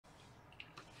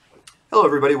Hello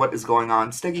everybody, what is going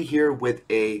on? Steggy here with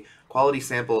a quality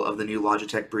sample of the new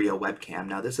Logitech BRIO webcam.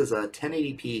 Now this is a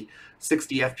 1080p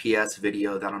 60 FPS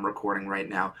video that I'm recording right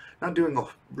now. Not doing a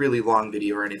really long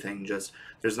video or anything, just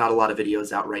there's not a lot of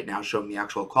videos out right now showing the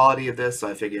actual quality of this, so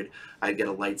I figured I'd get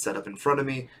a light set up in front of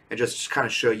me and just kind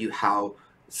of show you how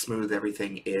smooth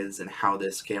everything is and how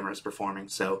this camera is performing.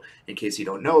 So in case you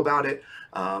don't know about it,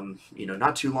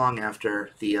 not too long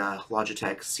after the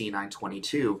Logitech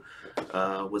C922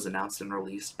 was announced and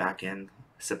released back in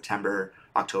September,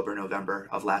 October, November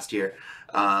of last year,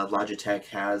 Logitech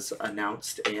has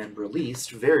announced and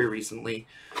released very recently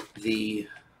the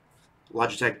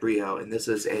Logitech BRIO, and this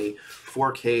is a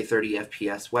 4K 30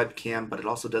 FPS webcam, but it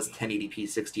also does 1080p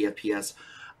 60 FPS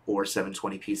or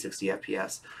 720p 60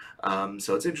 FPS.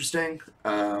 So it's interesting,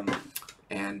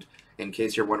 and in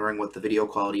case you're wondering what the video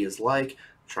quality is like,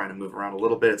 I'm trying to move around a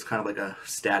little bit. It's kind of like a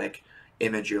static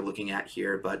image you're looking at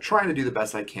here, but trying to do the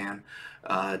best I can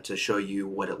to show you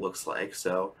what it looks like.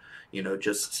 So,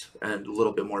 just a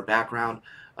little bit more background.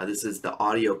 This is the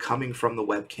audio coming from the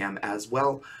webcam as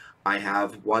well. I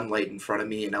have one light in front of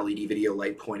me, an LED video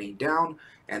light pointing down,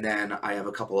 and then I have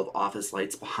a couple of office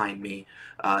lights behind me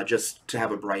just to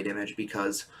have a bright image,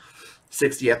 because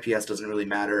 60 FPS doesn't really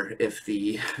matter if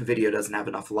the video doesn't have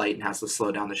enough light and has to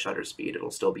slow down the shutter speed.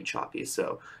 It'll still be choppy.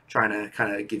 So trying to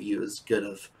kind of give you as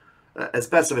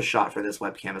best of a shot for this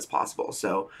webcam as possible.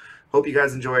 So hope you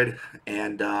guys enjoyed,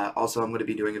 and also I'm going to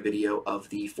be doing a video of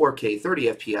the 4K 30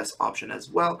 FPS option as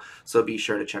well, so be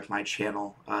sure to check my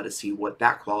channel to see what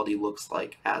that quality looks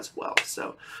like as well.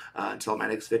 So until my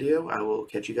next video, I will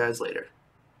catch you guys later.